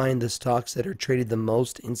is to find the stocks that are traded the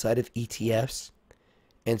most inside of ETFs.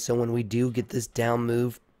 And so when we do get this down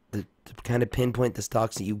move, to kind of pinpoint the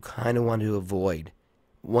stocks that you kind of want to avoid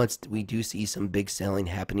once we do see some big selling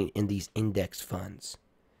happening in these index funds.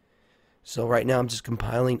 So right now I'm just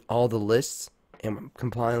compiling all the lists and I'm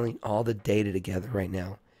compiling all the data together right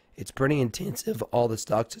now. It's pretty intensive, all the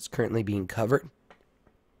stocks that's currently being covered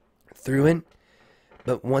through it.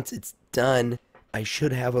 But once it's done, I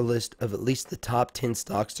should have a list of at least the top 10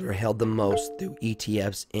 stocks that are held the most through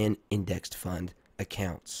ETFs and indexed fund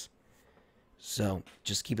accounts. So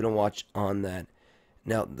just keeping a watch on that.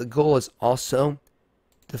 Now the goal is also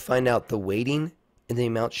to find out the weighting and the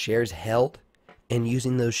amount shares held, and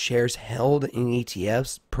using those shares held in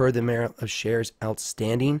ETFs per the amount of shares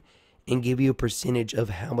outstanding, and give you a percentage of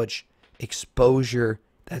how much exposure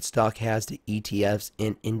that stock has to ETFs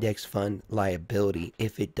and index fund liability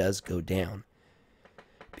if it does go down.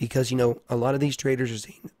 Because, a lot of these traders are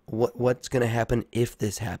saying, what's going to happen if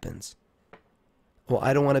this happens? Well,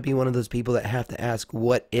 I don't want to be one of those people that have to ask,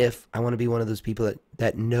 what if? I want to be one of those people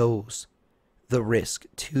that knows the risk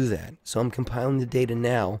to that. So I'm compiling the data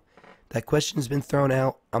now. That question's been thrown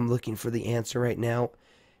out. I'm looking for the answer right now.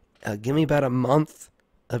 Give me about a month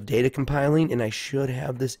of data compiling, and I should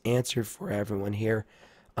have this answer for everyone here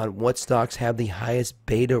on what stocks have the highest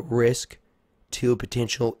beta risk to a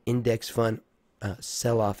potential index fund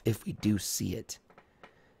sell-off if we do see it.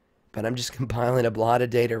 But I'm just compiling a lot of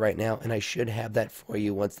data right now, and I should have that for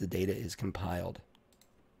you once the data is compiled.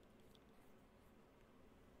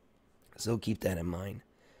 So keep that in mind.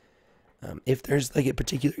 If there's like a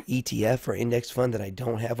particular ETF or index fund that I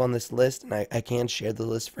don't have on this list, and I can share the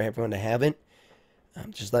list for everyone to have it,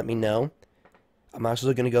 just let me know. I'm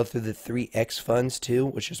also going to go through the 3X funds too,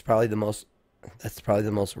 which is probably the most, that's probably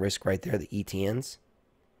the most risk right there, the ETNs.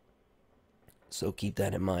 So keep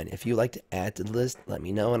that in mind. If you like to add to the list, let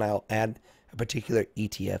me know, and I'll add a particular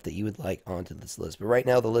ETF that you would like onto this list. But right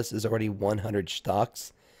now the list is already 100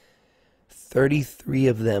 stocks. 33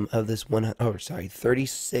 of them of this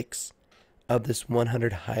 36 of this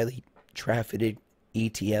 100 highly trafficked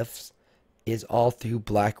ETFs is all through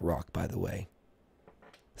BlackRock, by the way.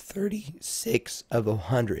 36 of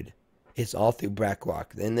 100 is all through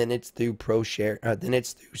BlackRock. And then it's through ProShare, then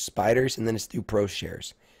it's through Spiders, and then it's through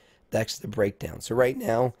ProShares. That's the breakdown. So right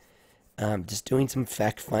now, just doing some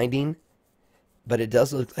fact finding, but it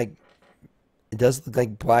does look like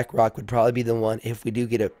BlackRock would probably be the one if we do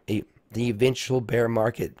get the eventual bear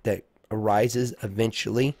market that arises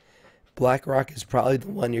eventually, BlackRock is probably the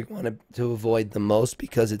one you're going to avoid the most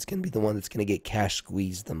because it's going to be the one that's going to get cash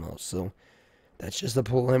squeezed the most. So that's just a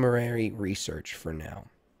preliminary research for now.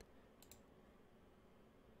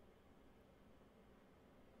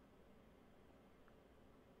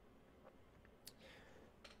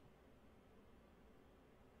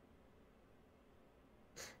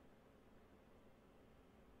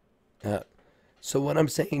 So what I'm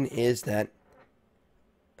saying is that,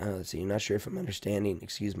 let's see, I'm not sure if I'm understanding,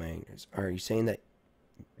 excuse my ignorance. Are you saying that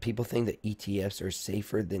people think that ETFs are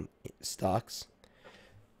safer than stocks?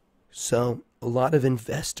 So a lot of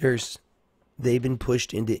investors, they've been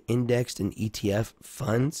pushed into indexed and ETF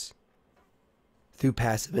funds through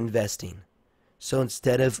passive investing. So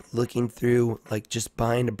instead of looking through like just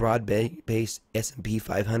buying a broad-based S&P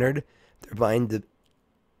 500, they're buying the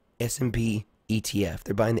S&P ETF.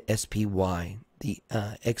 They're buying the SPY, the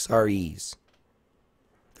XREs.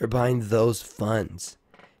 They're buying those funds.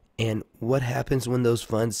 And what happens when those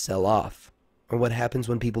funds sell off? Or what happens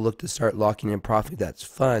when people look to start locking in profit that's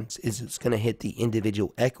funds is it's going to hit the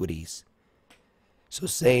individual equities. So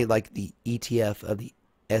say like the ETF of the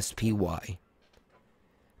SPY.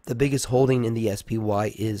 The biggest holding in the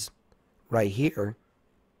SPY is right here.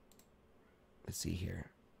 Let's see here.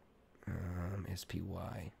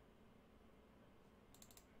 SPY.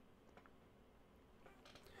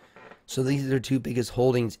 So these are two biggest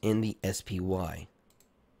holdings in the SPY.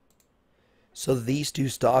 So these two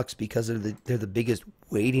stocks, because they're the biggest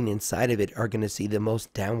weighting inside of it, are going to see the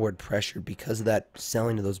most downward pressure because of that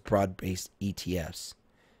selling of those broad-based ETFs.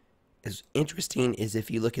 As interesting is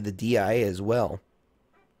if you look at the DIA as well,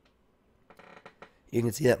 you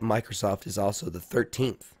can see that Microsoft is also the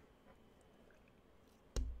 13th.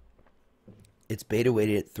 It's beta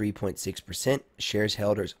weighted at 3.6%. Shares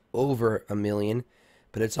held are over 1 million,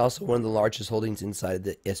 but it's also one of the largest holdings inside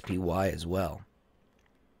the SPY as well.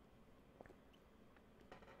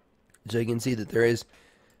 So you can see that there is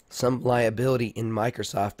some liability in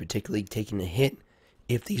Microsoft, particularly taking a hit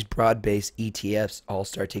if these broad-based ETFs all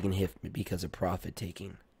start taking a hit because of profit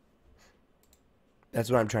taking. That's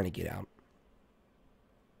what I'm trying to get out.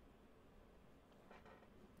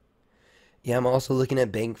 Yeah, I'm also looking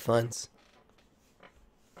at bank funds.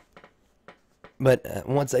 But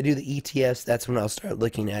once I do the ETFs, that's when I'll start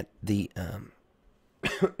looking at the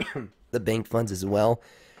the bank funds as well.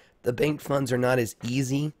 The bank funds are not as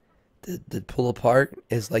easy to pull apart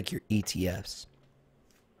as like your ETFs.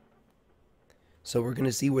 So we're going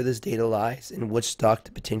to see where this data lies and which stock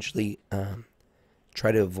to potentially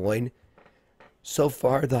try to avoid. So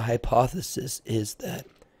far, the hypothesis is that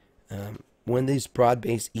when this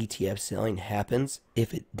broad-based ETF selling happens,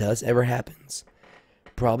 if it does ever happens,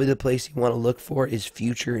 probably the place you want to look for is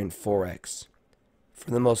future and Forex for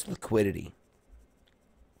the most liquidity.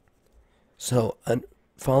 So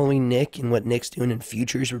following Nick and what Nick's doing in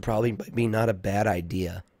futures would probably be not a bad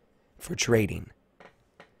idea for trading.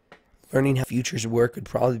 Learning how futures work would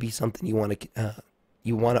probably be something you want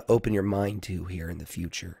to open your mind to here in the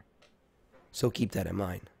future. So keep that in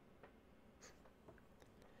mind.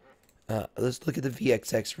 Let's look at the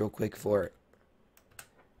VXX real quick for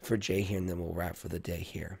Jay here, and then we'll wrap for the day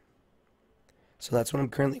here. So that's what I'm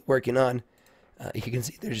currently working on. You can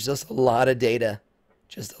see there's just a lot of data.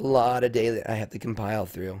 Just a lot of data that I have to compile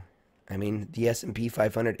through. I mean, the S&P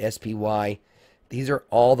 500, SPY, these are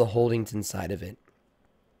all the holdings inside of it.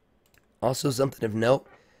 Also, something of note,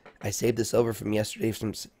 I saved this over from yesterday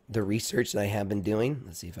from the research that I have been doing.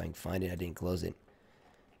 Let's see if I can find it. I didn't close it.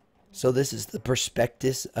 So this is the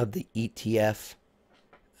prospectus of the ETF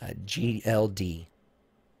GLD.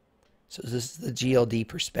 So this is the GLD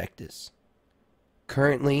prospectus.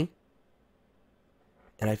 Currently,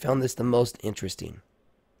 and I found this the most interesting.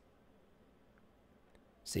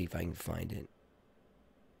 See if I can find it.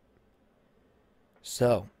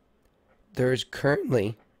 So, there's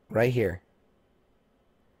currently, right here,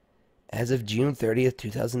 as of June 30th,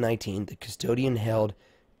 2019, the custodian held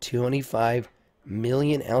 25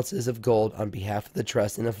 million ounces of gold on behalf of the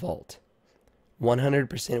trust in a vault.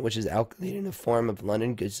 100% which is calculated in the form of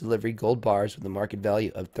London goods delivery gold bars with a market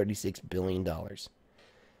value of $36 billion.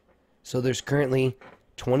 So there's currently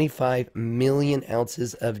 25 million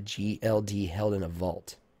ounces of GLD held in a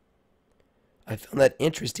vault. I found that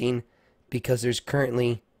interesting because there's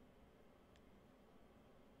currently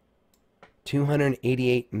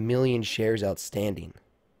 288 million shares outstanding.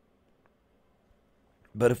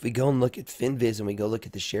 But if we go and look at FinViz and we go look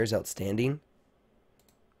at the shares outstanding,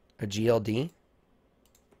 a GLD,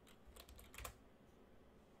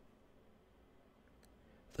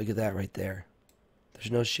 look at that right there.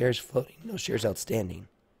 There's no shares floating, no shares outstanding.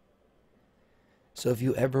 So if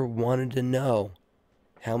you ever wanted to know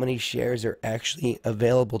how many shares are actually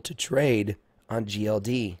available to trade on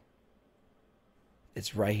GLD,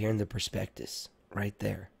 it's right here in the prospectus, right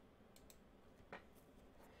there.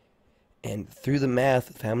 And through the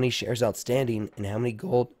math of how many shares outstanding and how many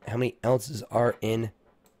ounces are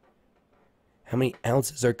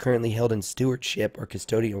currently held in stewardship or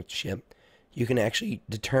custodialship, you can actually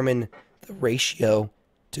determine the ratio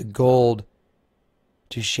to gold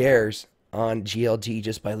to shares on GLD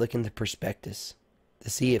just by looking at the prospectus to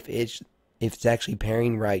see if it's actually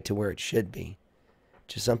pairing right to where it should be.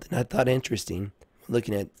 Just something I thought interesting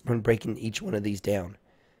when breaking each one of these down.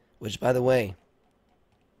 Which, by the way,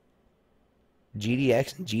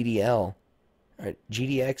 GDX and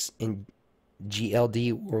GDX and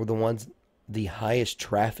GLD were the highest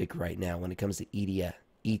traffic right now when it comes to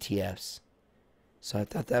ETFs. So I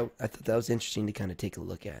thought that was interesting to kind of take a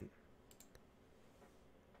look at.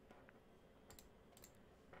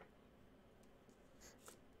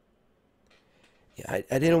 Yeah,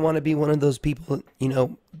 I didn't want to be one of those people,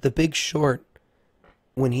 the Big Short,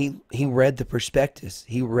 when he read the prospectus,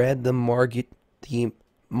 he read the mortgages,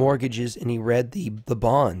 and he read the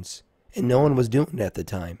bonds, and no one was doing it at the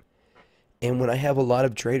time. And when I have a lot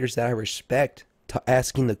of traders that I respect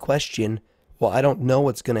asking the question, well, I don't know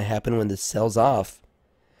what's going to happen when this sells off,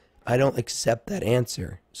 I don't accept that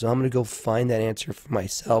answer. So I'm going to go find that answer for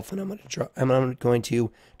myself, and I'm going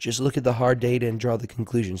to just look at the hard data and draw the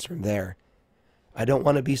conclusions from there. I don't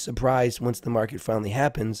want to be surprised once the market finally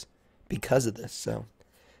happens because of this. So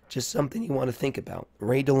just something you want to think about.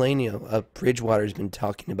 Ray Delano of Bridgewater has been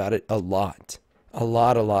talking about it a lot. And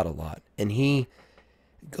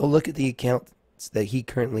go look at the accounts that he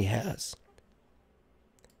currently has.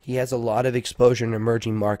 He has a lot of exposure in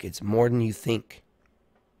emerging markets, more than you think.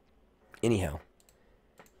 Anyhow,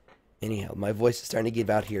 my voice is starting to give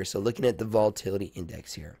out here. So looking at the volatility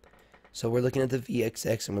index here. So we're looking at the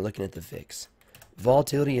VXX and we're looking at the VIX.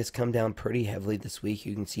 Volatility has come down pretty heavily this week.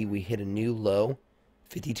 You can see we hit a new low,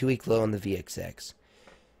 52-week low on the VXX.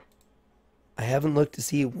 I haven't looked to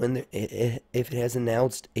see if it has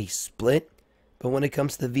announced a split, but when it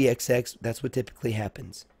comes to the VXX, that's what typically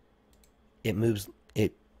happens.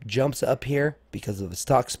 It jumps up here because of a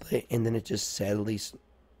stock split, and then it just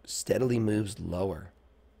steadily moves lower.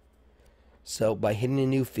 So by hitting a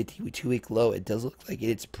new 52-week low, it does look like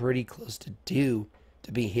it's pretty close to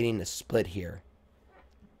be hitting a split here.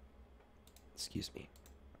 Excuse me.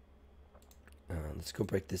 Let's go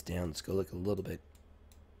break this down. Let's go look a little bit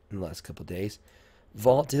in the last couple of days.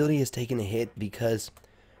 Volatility has taken a hit because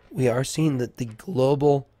we are seeing that the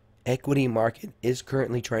global equity market is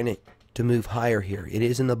currently trying to move higher here. It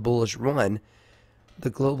is in the bullish run.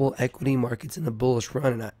 The global equity market's in the bullish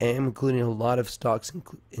run, and I am including a lot of stocks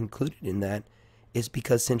included in that, is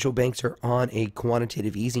because central banks are on a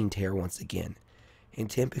quantitative easing tear once again. And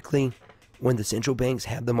typically, when the central banks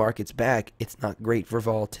have the markets back, it's not great for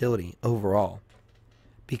volatility overall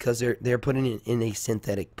because they're putting it in a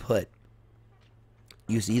synthetic put.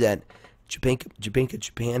 You see that Bank of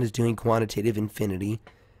Japan is doing quantitative infinity.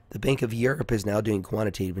 The Bank of Europe is now doing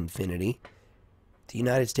quantitative infinity. The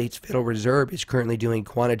United States Federal Reserve is currently doing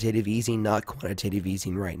quantitative easing, not quantitative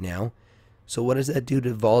easing right now. So what does that do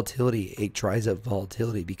to volatility? It tries up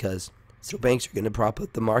volatility because central banks are going to prop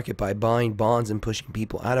up the market by buying bonds and pushing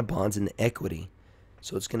people out of bonds into equity.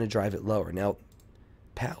 So it's going to drive it lower. Now,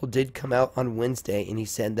 Powell did come out on Wednesday and he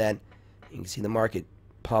said that, you can see the market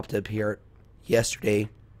popped up here yesterday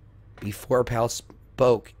before Powell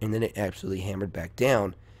spoke, and then it absolutely hammered back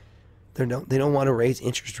down. They don't want to raise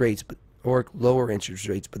interest rates or lower interest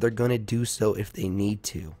rates, but they're going to do so if they need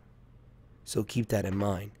to. So keep that in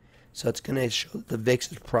mind. So it's going to show that the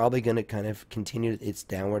VIX is probably going to kind of continue its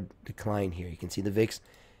downward decline here. You can see the VIX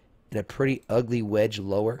in a pretty ugly wedge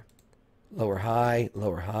lower. Lower high,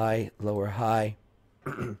 lower high, lower high.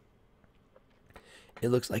 It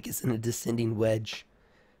looks like it's in a descending wedge.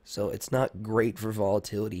 So it's not great for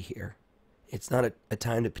volatility here. It's not a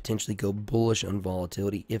time to potentially go bullish on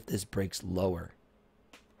volatility if this breaks lower.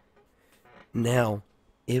 Now,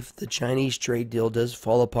 if the Chinese trade deal does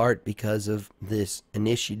fall apart because of this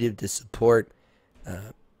initiative to support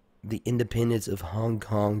the independence of Hong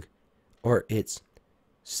Kong, or its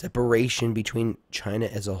separation between China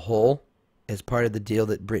as a whole, as part of the deal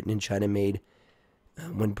that Britain and China made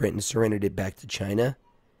when Britain surrendered it back to China,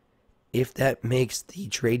 if that makes the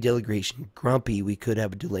trade delegation grumpy, we could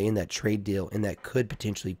have a delay in that trade deal, and that could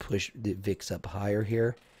potentially push the VIX up higher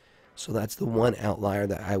here. So that's the one outlier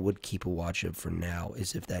that I would keep a watch of for now,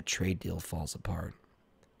 is if that trade deal falls apart.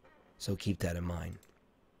 So keep that in mind.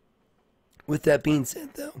 With that being said,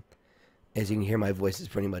 though, as you can hear, my voice is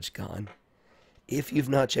pretty much gone. If you've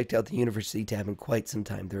not checked out the University tab in quite some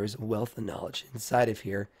time, there is a wealth of knowledge inside of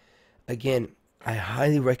here. Again, I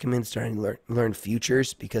highly recommend starting to learn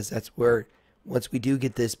futures, because that's where, once we do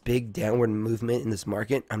get this big downward movement in this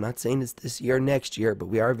market, I'm not saying it's this year or next year, but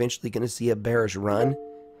we are eventually going to see a bearish run.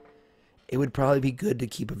 It would probably be good to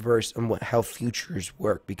keep a verse on how futures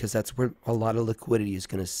work, because that's where a lot of liquidity is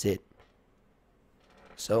going to sit.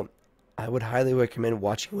 So I would highly recommend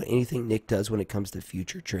watching anything Nick does when it comes to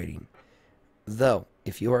future trading. Though,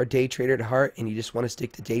 if you are a day trader at heart and you just want to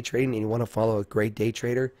stick to day trading and you want to follow a great day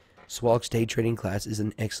trader, Swalk's day trading class is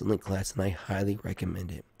an excellent class, and I highly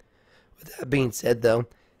recommend it. With that being said, though,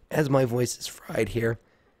 as my voice is fried here,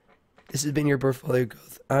 this has been your portfolio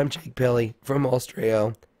growth. I'm Jake Pelly from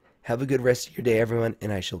Wallstreet.io. Have a good rest of your day, everyone,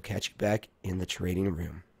 and I shall catch you back in the trading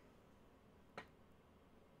room.